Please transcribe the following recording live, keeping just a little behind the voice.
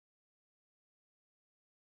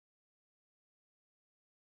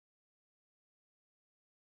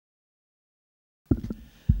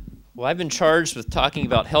Well, I've been charged with talking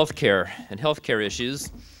about healthcare and healthcare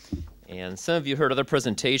issues, and some of you heard other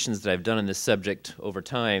presentations that I've done on this subject over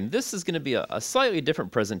time. This is going to be a slightly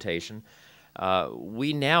different presentation.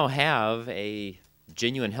 We now have a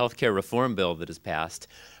genuine healthcare reform bill that has passed.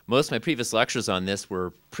 Most of my previous lectures on this were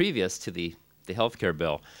previous to the healthcare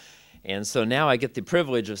bill, and so now I get the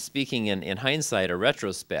privilege of speaking in hindsight or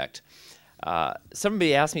retrospect.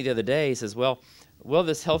 Somebody asked me the other day, he says, well, will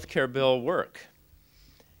this healthcare bill work?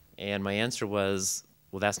 And my answer was,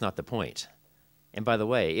 well, that's not the point. And by the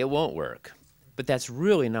way, it won't work. But that's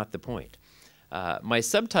really not the point. My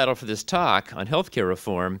subtitle for this talk on healthcare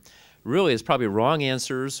reform really is probably Wrong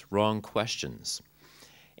Answers, Wrong Questions.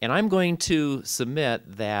 And I'm going to submit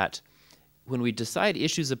that when we decide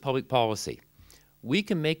issues of public policy, we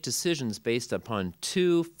can make decisions based upon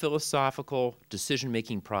two philosophical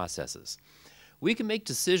decision-making processes. We can make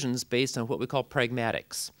decisions based on what we call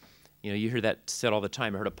pragmatics. You know, you hear that said all the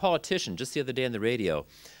time. I heard a politician just the other day on the radio.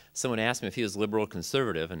 Someone asked him if he was liberal or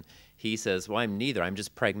conservative, and he says, well, I'm neither. I'm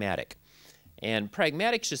just pragmatic. And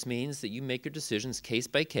pragmatics just means that you make your decisions case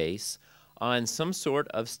by case on some sort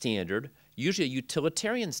of standard, usually a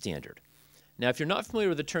utilitarian standard. Now, if you're not familiar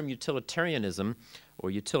with the term utilitarianism or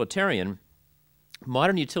utilitarian,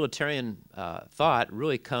 modern utilitarian thought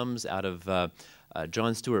really comes out of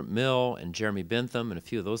John Stuart Mill and Jeremy Bentham and a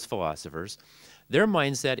few of those philosophers. Their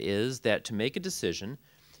mindset is that to make a decision,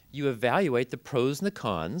 you evaluate the pros and the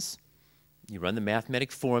cons, you run the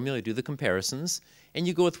mathematic formula, you do the comparisons, and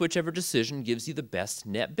you go with whichever decision gives you the best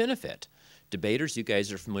net benefit. Debaters, you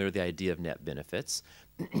guys are familiar with the idea of net benefits,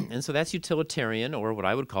 and so that's utilitarian, or what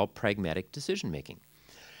I would call pragmatic decision-making.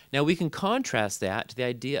 Now, we can contrast that to the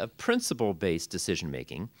idea of principle-based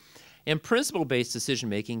decision-making, and principle-based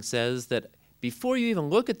decision-making says that before you even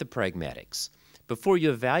look at the pragmatics, before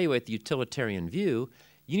you evaluate the utilitarian view,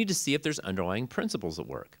 you need to see if there's underlying principles at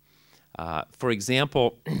work. For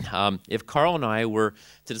example, if Carl and I were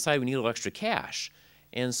to decide we need a little extra cash,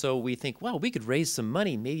 and so we think, well, we could raise some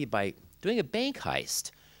money maybe by doing a bank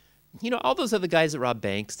heist. You know, all those other guys that rob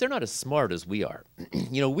banks, they're not as smart as we are.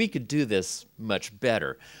 You know, we could do this much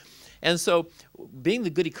better. And so, being the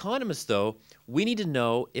good economist, though, we need to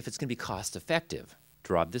know if it's going to be cost effective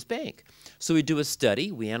to rob this bank. So we do a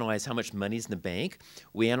study, we analyze how much money's in the bank,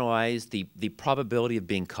 we analyze the probability of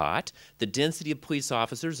being caught, the density of police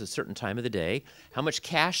officers at a certain time of the day, how much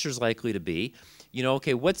cash there's likely to be, you know,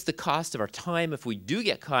 okay, what's the cost of our time if we do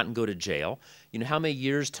get caught and go to jail, you know, how many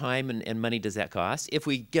years' time and money does that cost? If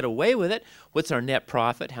we get away with it, what's our net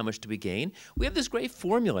profit, how much do we gain? We have this great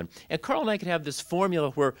formula, and Carl and I could have this formula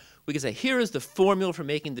where we can say, here is the formula for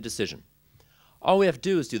making the decision. All we have to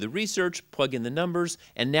do is do the research, plug in the numbers,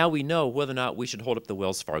 and now we know whether or not we should hold up the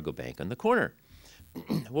Wells Fargo Bank on the corner.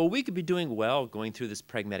 Well, we could be doing well going through this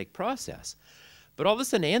pragmatic process. But all of a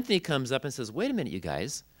sudden, Anthony comes up and says, wait a minute, you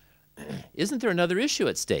guys, isn't there another issue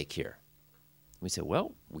at stake here? We say,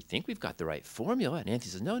 well, we think we've got the right formula. And Anthony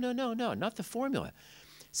says, no, not the formula.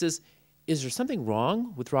 He says, is there something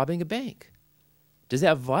wrong with robbing a bank? Does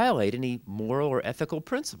that violate any moral or ethical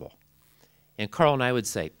principle? And Carl and I would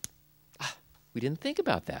say, we didn't think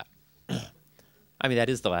about that. I mean, that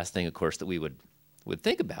is the last thing, of course, that we would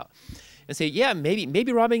think about. And say, yeah,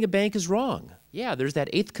 maybe robbing a bank is wrong. Yeah, there's that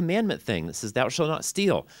 8th commandment thing that says, thou shalt not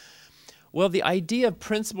steal. Well, the idea of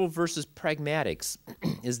principle versus pragmatics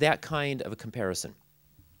is that kind of a comparison.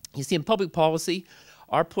 You see, in public policy,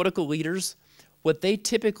 our political leaders, what they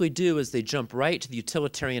typically do is they jump right to the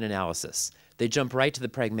utilitarian analysis. They jump right to the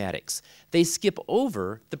pragmatics. They skip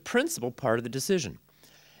over the principle part of the decision.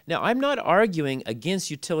 Now, I'm not arguing against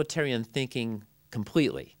utilitarian thinking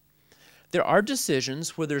completely. There are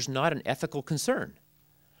decisions where there's not an ethical concern.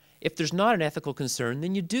 If there's not an ethical concern,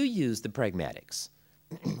 then you do use the pragmatics.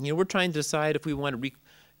 You know, we're trying to decide if we want to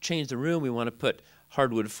change the room, we want to put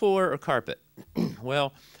hardwood floor or carpet.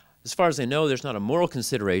 Well, as far as I know, there's not a moral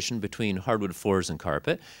consideration between hardwood floors and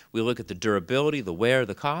carpet. We look at the durability, the wear,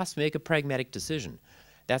 the cost, make a pragmatic decision.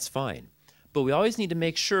 That's fine. But we always need to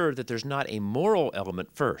make sure that there's not a moral element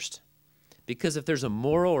first. Because if there's a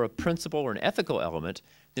moral or a principle or an ethical element,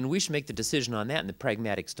 then we should make the decision on that and the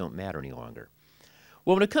pragmatics don't matter any longer.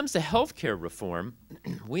 Well, when it comes to healthcare reform,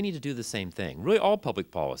 we need to do the same thing, really all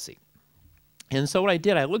public policy. And so what I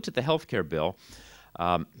did, I looked at the healthcare bill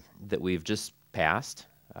that we've just passed.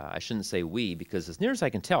 I shouldn't say we, because as near as I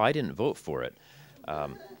can tell, I didn't vote for it. You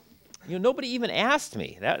know, nobody even asked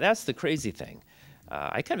me. That's the crazy thing.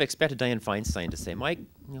 I kind of expected Dianne Feinstein to say, Mike,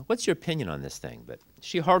 you know, what's your opinion on this thing? But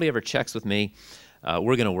she hardly ever checks with me.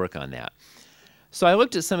 We're going to work on that. So I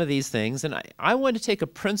looked at some of these things, and I wanted to take a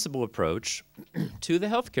principle approach to the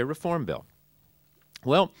healthcare reform bill.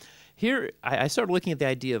 Well, Here, I started looking at the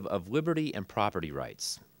idea of liberty and property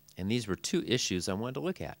rights. And these were two issues I wanted to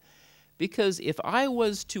look at. Because if I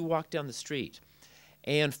was to walk down the street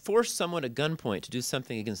and force someone at gunpoint to do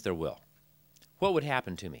something against their will, what would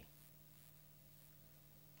happen to me?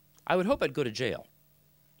 I would hope I'd go to jail.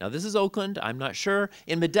 Now, this is Oakland. I'm not sure.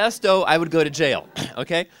 In Modesto, I would go to jail,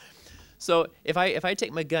 okay? So if I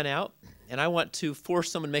take my gun out and I want to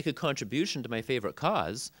force someone to make a contribution to my favorite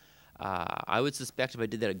cause, I would suspect if I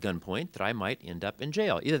did that at gunpoint that I might end up in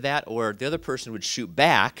jail. Either that or the other person would shoot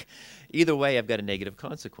back. Either way, I've got a negative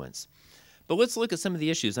consequence. But let's look at some of the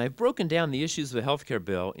issues. I've broken down the issues of the health care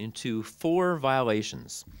bill into 4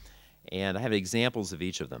 violations, and I have examples of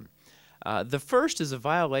each of them. The first is a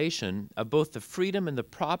violation of both the freedom and the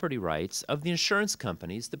property rights of the insurance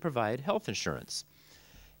companies that provide health insurance.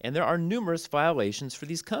 And there are numerous violations for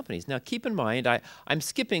these companies. Now, keep in mind, I'm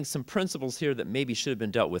skipping some principles here that maybe should have been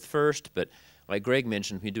dealt with first, but like Greg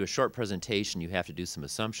mentioned, when you do a short presentation, you have to do some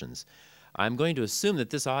assumptions. I'm going to assume that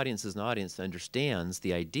this audience is an audience that understands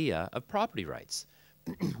the idea of property rights.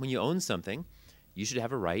 When you own something, you should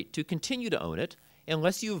have a right to continue to own it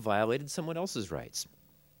unless you've violated someone else's rights.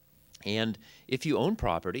 And if you own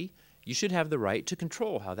property, you should have the right to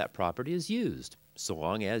control how that property is used, so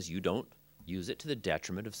long as you don't use it to the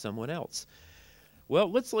detriment of someone else.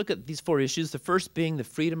 Well, let's look at these 4 issues, the first being the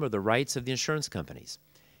freedom or the rights of the insurance companies.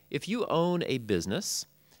 If you own a business,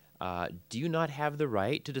 do you not have the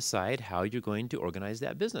right to decide how you're going to organize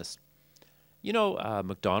that business? You know,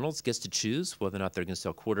 McDonald's gets to choose whether or not they're going to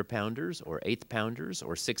sell quarter pounders or 1/8 pounders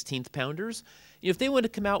or 16th pounders. You know, if they want to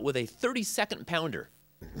come out with a 32nd pounder,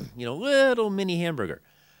 you know, little mini hamburger,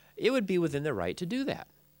 it would be within their right to do that.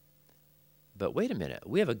 But wait a minute,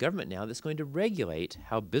 we have a government now that's going to regulate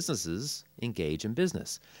how businesses engage in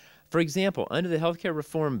business. For example, under the Healthcare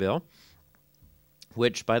Reform Bill,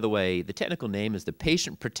 which, by the way, the technical name is the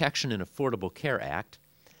Patient Protection and Affordable Care Act.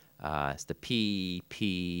 It's the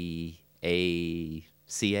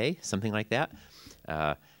PPACA, something like that.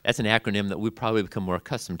 That's an acronym that we've probably become more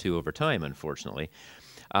accustomed to over time, unfortunately.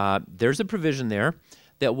 There's a provision there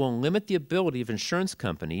that will limit the ability of insurance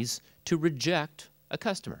companies to reject a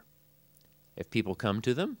customer. If people come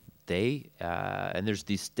to them, and there's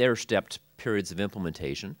these stair-stepped periods of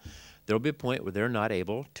implementation, there will be a point where they're not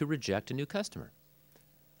able to reject a new customer.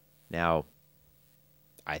 Now,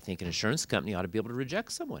 I think an insurance company ought to be able to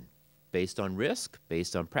reject someone based on risk,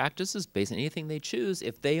 based on practices, based on anything they choose.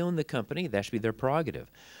 If they own the company, that should be their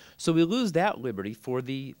prerogative. So we lose that liberty for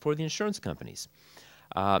the insurance companies.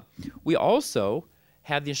 We also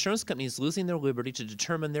have the insurance companies losing their liberty to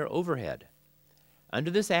determine their overhead.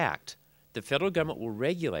 Under this act, the federal government will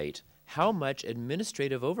regulate how much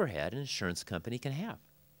administrative overhead an insurance company can have.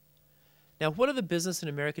 Now, what other business in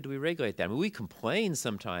America do we regulate that? I mean, we complain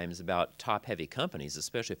sometimes about top-heavy companies,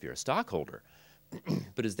 especially if you're a stockholder.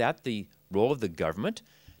 But is that the role of the government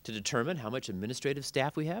to determine how much administrative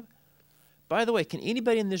staff we have? By the way, can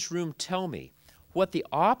anybody in this room tell me what the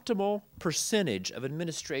optimal percentage of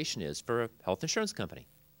administration is for a health insurance company?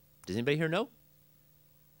 Does anybody here know?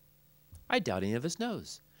 I doubt any of us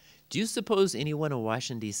knows. Do you suppose anyone in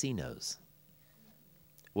Washington, D.C. knows?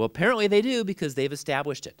 Well, apparently they do because they've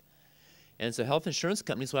established it. And so health insurance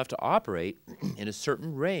companies will have to operate in a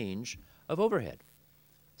certain range of overhead.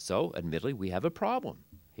 So, admittedly, we have a problem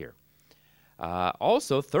here.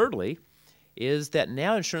 Also, thirdly, is that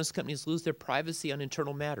now insurance companies lose their privacy on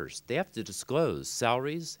internal matters. They have to disclose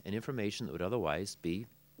salaries and information that would otherwise be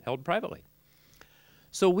held privately.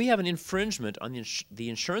 So we have an infringement on the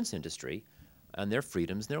insurance industry and their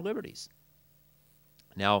freedoms and their liberties.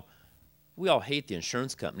 Now, we all hate the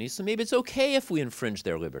insurance companies, so maybe it's okay if we infringe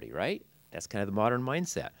their liberty, right? That's kind of the modern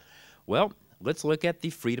mindset. Well, let's look at the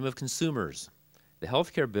freedom of consumers. The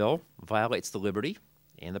healthcare bill violates the liberty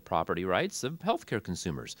and the property rights of healthcare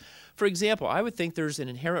consumers. For example, I would think there's an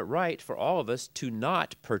inherent right for all of us to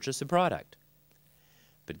not purchase a product.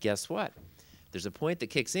 But guess what? There's a point that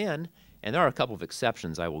kicks in, and there are a couple of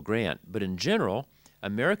exceptions I will grant, but in general,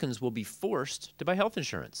 Americans will be forced to buy health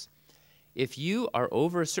insurance. If you are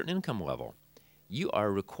over a certain income level, you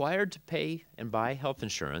are required to pay and buy health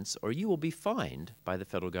insurance, or you will be fined by the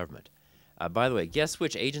federal government. By the way, guess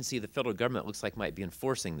which agency the federal government looks like might be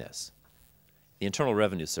enforcing this? The Internal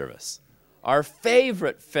Revenue Service, our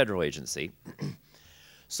favorite federal agency.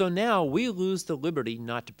 So now we lose the liberty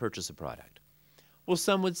not to purchase a product. Well,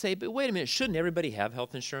 some would say, but wait a minute, shouldn't everybody have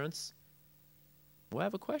health insurance? Well, I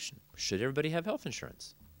have a question. Should everybody have health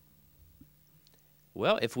insurance?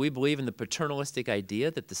 Well, if we believe in the paternalistic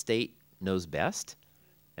idea that the state knows best,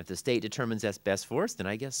 if the state determines that's best for us, then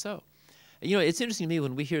I guess so. You know, it's interesting to me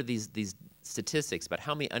when we hear these statistics about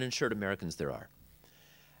how many uninsured Americans there are.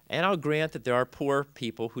 And I'll grant that there are poor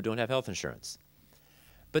people who don't have health insurance.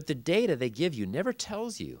 But the data they give you never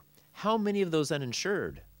tells you how many of those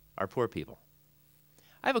uninsured are poor people.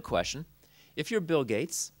 I have a question. If you're Bill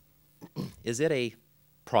Gates, is it a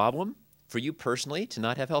problem for you personally to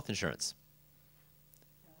not have health insurance?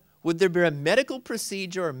 Would there be a medical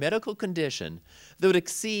procedure or medical condition that would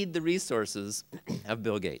exceed the resources of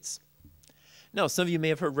Bill Gates? No, some of you may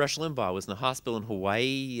have heard Rush Limbaugh was in the hospital in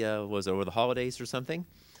Hawaii, was over the holidays or something.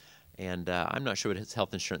 And I'm not sure what his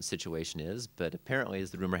health insurance situation is, but apparently,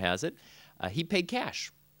 as the rumor has it, he paid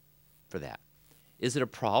cash for that. Is it a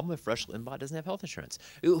problem if Rush Limbaugh doesn't have health insurance?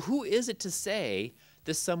 Who is it to say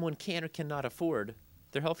that someone can or cannot afford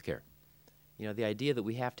their health care? You know, the idea that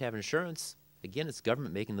we have to have insurance, again, it's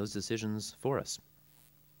government making those decisions for us.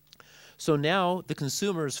 So now the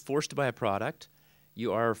consumer is forced to buy a product.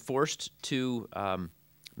 You are forced to,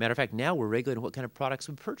 matter of fact, now we're regulating what kind of products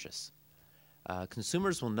we purchase.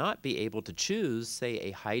 Consumers will not be able to choose, say,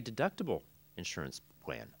 a high deductible insurance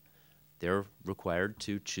plan. They're required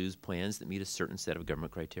to choose plans that meet a certain set of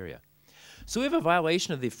government criteria. So we have a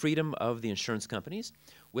violation of the freedom of the insurance companies.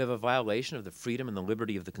 We have a violation of the freedom and the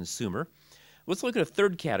liberty of the consumer. Let's look at a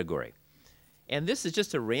third category. And this is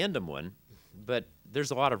just a random one, but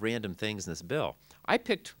there's a lot of random things in this bill. I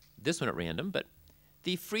picked this one at random, but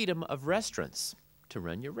the freedom of restaurants to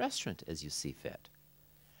run your restaurant as you see fit.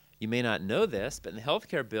 You may not know this, but in the health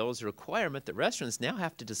care bill is a requirement that restaurants now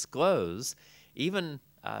have to disclose, even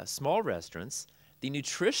small restaurants, the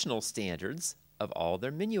nutritional standards of all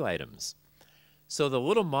their menu items. So the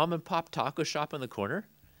little mom and pop taco shop on the corner,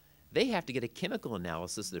 they have to get a chemical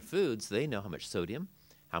analysis of their food so they know how much sodium,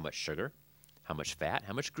 how much sugar, how much fat,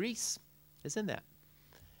 how much grease is in that.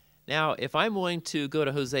 Now, if I'm willing to go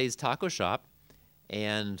to Jose's taco shop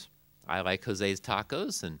and I like Jose's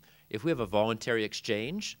tacos, and if we have a voluntary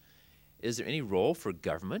exchange, is there any role for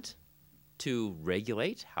government to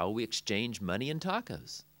regulate how we exchange money in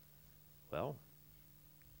tacos? Well,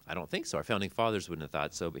 I don't think so. Our founding fathers wouldn't have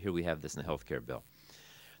thought so, but here we have this in the health care bill.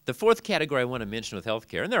 The fourth category I want to mention with health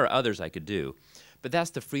care, and there are others I could do, but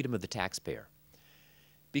that's the freedom of the taxpayer.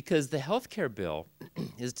 Because the health care bill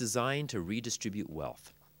is designed to redistribute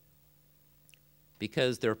wealth.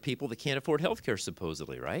 Because there are people that can't afford health care,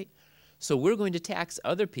 supposedly, right? So we're going to tax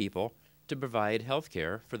other people to provide health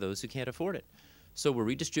care for those who can't afford it. So we're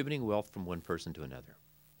redistributing wealth from one person to another.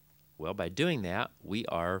 Well, by doing that, we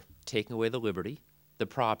are taking away the liberty, the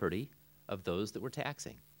property of those that we're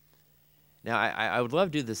taxing. Now, I would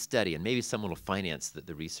love to do this study, and maybe someone will finance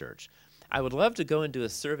the research. I would love to go and do a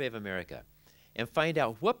survey of America and find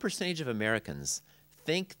out what percentage of Americans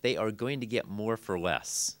think they are going to get more for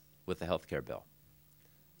less with the health care bill.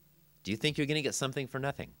 Do you think you're going to get something for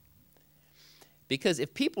nothing? Because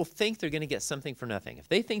if people think they're going to get something for nothing, if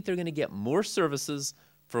they think they're going to get more services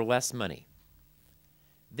for less money,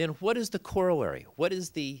 then what is the corollary? What is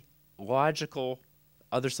the logical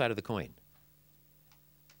other side of the coin?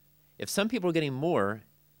 If some people are getting more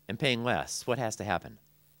and paying less, what has to happen?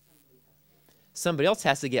 Somebody else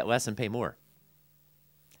has to get less and pay more.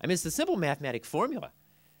 I mean, it's a simple mathematic formula,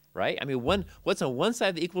 right? I mean, what's on one side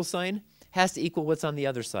of the equal sign has to equal what's on the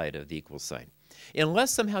other side of the equal sign.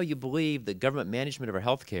 Unless somehow you believe that government management of our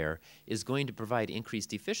health care is going to provide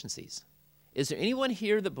increased efficiencies. Is there anyone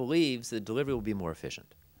here that believes that delivery will be more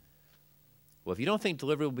efficient? Well, if you don't think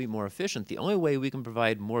delivery will be more efficient, the only way we can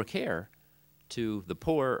provide more care to the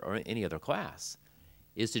poor or any other class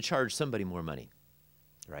is to charge somebody more money,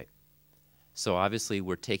 right? So obviously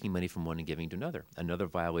we're taking money from one and giving to another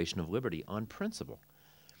violation of liberty on principle.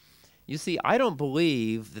 You see, I don't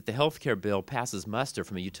believe that the health care bill passes muster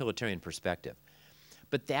from a utilitarian perspective,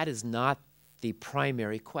 but that is not the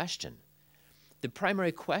primary question. The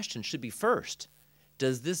primary question should be first,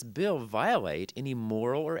 does this bill violate any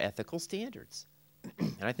moral or ethical standards?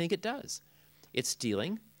 And I think it does. It's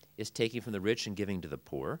stealing, it's taking from the rich and giving to the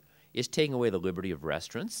poor, it's taking away the liberty of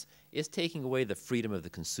restaurants, it's taking away the freedom of the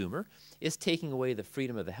consumer, it's taking away the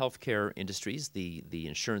freedom of the healthcare industries, the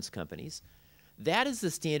insurance companies. That is the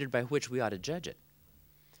standard by which we ought to judge it.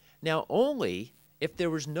 Now, only if there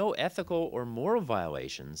was no ethical or moral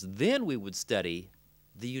violations, then we would study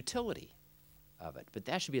the utility of it. But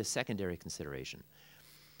that should be a secondary consideration.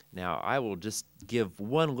 Now, I will just give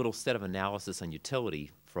one little set of analysis on utility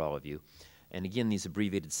for all of you. And again, these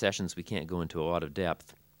abbreviated sessions, we can't go into a lot of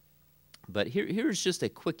depth. But here's just a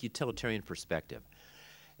quick utilitarian perspective.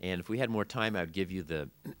 And if we had more time, I would give you the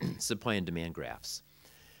supply and demand graphs.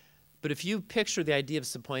 But if you picture the idea of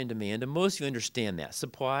supply and demand, and most of you understand that,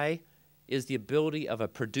 supply is the ability of a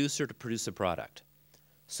producer to produce a product.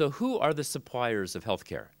 So who are the suppliers of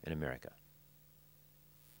healthcare in America?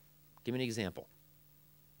 Give me an example.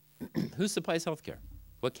 Who supplies health care?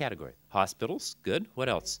 What category? Hospitals, good. What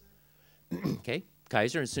else? Okay,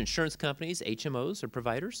 Kaiser, it's insurance companies, HMOs or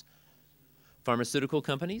providers, pharmaceutical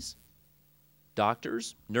companies,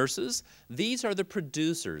 doctors, nurses. These are the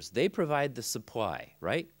producers. They provide the supply,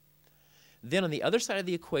 right? Then on the other side of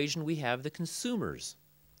the equation, we have the consumers.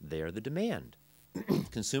 They are the demand.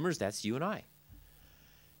 Consumers, that's you and I.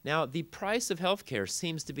 Now, the price of healthcare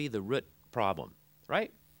seems to be the root problem,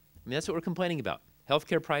 right? I mean, that's what we're complaining about.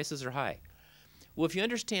 Healthcare prices are high. Well, if you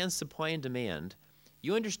understand supply and demand,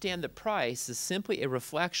 you understand that price is simply a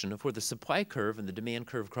reflection of where the supply curve and the demand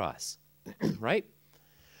curve cross, right?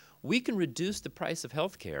 We can reduce the price of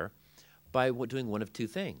healthcare by doing one of two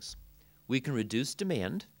things. We can reduce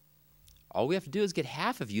demand. All we have to do is get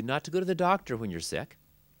half of you not to go to the doctor when you're sick,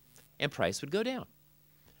 and price would go down.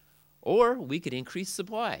 Or we could increase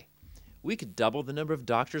supply. We could double the number of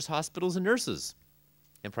doctors, hospitals, and nurses,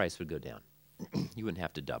 and price would go down. You wouldn't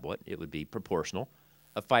have to double it. It would be proportional.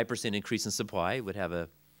 A 5% increase in supply would have an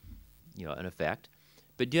effect.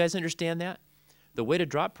 But do you guys understand that? The way to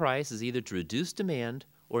drop price is either to reduce demand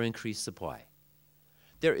or increase supply.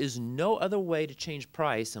 There is no other way to change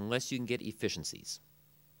price unless you can get efficiencies.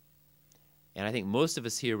 And I think most of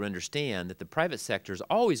us here understand that the private sector is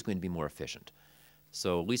always going to be more efficient.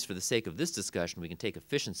 So at least for the sake of this discussion, we can take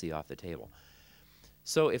efficiency off the table.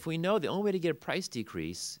 So if we know the only way to get a price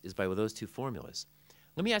decrease is by those two formulas,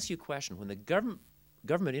 let me ask you a question. When the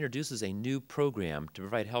government introduces a new program to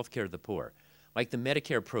provide health care to the poor, like the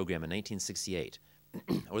Medicare program in 1968,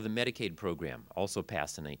 or the Medicaid program, also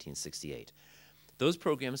passed in 1968, those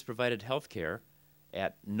programs provided health care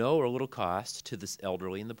at no or little cost to the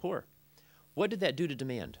elderly and the poor. What did that do to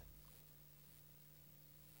demand?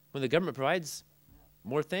 When the government provides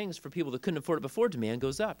more things for people that couldn't afford it before, demand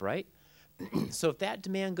goes up, right? So if that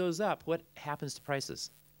demand goes up, what happens to prices?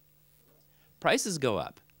 Prices go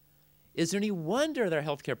up. Is there any wonder that our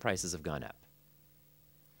healthcare prices have gone up?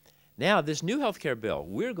 Now, this new healthcare bill,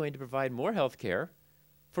 we're going to provide more healthcare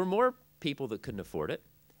for more people that couldn't afford it,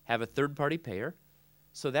 have a third-party payer,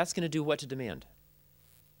 so that's going to do what to demand?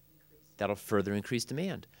 That'll further increase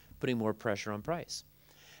demand, putting more pressure on price.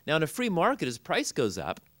 Now, in a free market, as price goes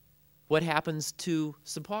up, what happens to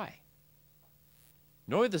supply?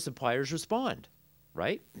 Normally the suppliers respond,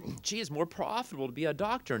 right? Gee, it's more profitable to be a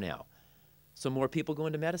doctor now, so more people go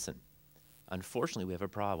into medicine. Unfortunately, we have a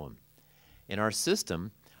problem. In our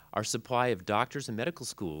system, our supply of doctors and medical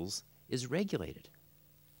schools is regulated.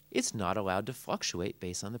 It's not allowed to fluctuate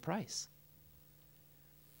based on the price.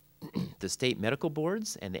 The state medical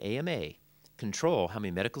boards and the AMA control how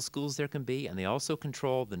many medical schools there can be, and they also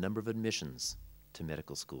control the number of admissions to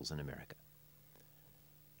medical schools in America.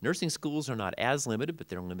 Nursing schools are not as limited, but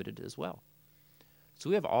they're limited as well. So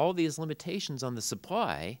we have all these limitations on the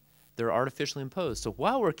supply that are artificially imposed. So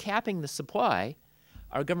while we're capping the supply,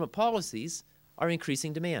 our government policies are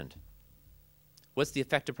increasing demand. What's the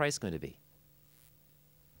effective price going to be?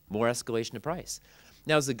 More escalation of price.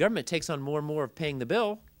 Now, as the government takes on more and more of paying the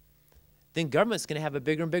bill, then government's going to have a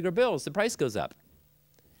bigger and bigger bill as the price goes up.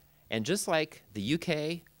 And just like the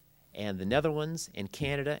UK and the Netherlands and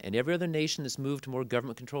Canada and every other nation that's moved to more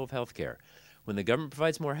government control of healthcare, when the government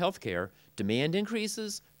provides more healthcare, demand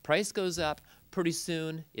increases, price goes up, pretty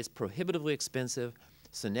soon it's prohibitively expensive,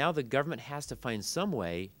 so now the government has to find some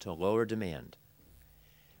way to lower demand.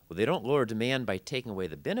 Well, they don't lower demand by taking away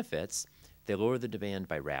the benefits, they lower the demand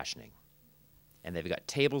by rationing. And they've got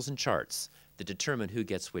tables and charts that determine who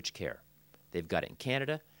gets which care. They've got it in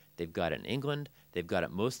Canada, they've got it in England, they've got it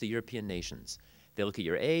in most of the European nations. They look at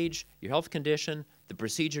your age, your health condition, the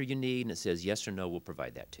procedure you need, and it says yes or no, we'll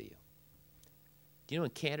provide that to you. Do you know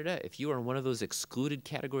in Canada, if you are in one of those excluded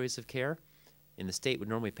categories of care, and the state would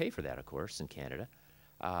normally pay for that, of course, in Canada,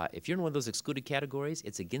 if you're in one of those excluded categories,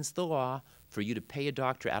 it's against the law for you to pay a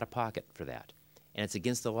doctor out of pocket for that. And it's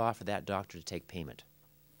against the law for that doctor to take payment.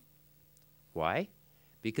 Why?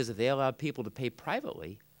 Because if they allowed people to pay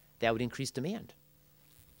privately, that would increase demand.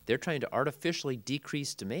 They're trying to artificially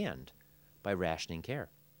decrease demand by rationing care.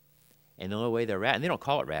 And the only way and they don't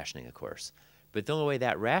call it rationing, of course, but the only way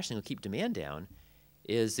that rationing will keep demand down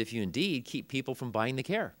is if you indeed keep people from buying the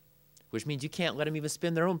care, which means you can't let them even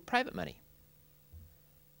spend their own private money.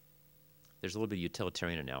 There's a little bit of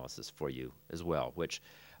utilitarian analysis for you as well, which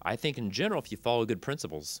I think in general, if you follow good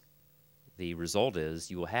principles, the result is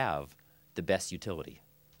you will have the best utility,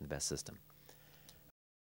 the best system.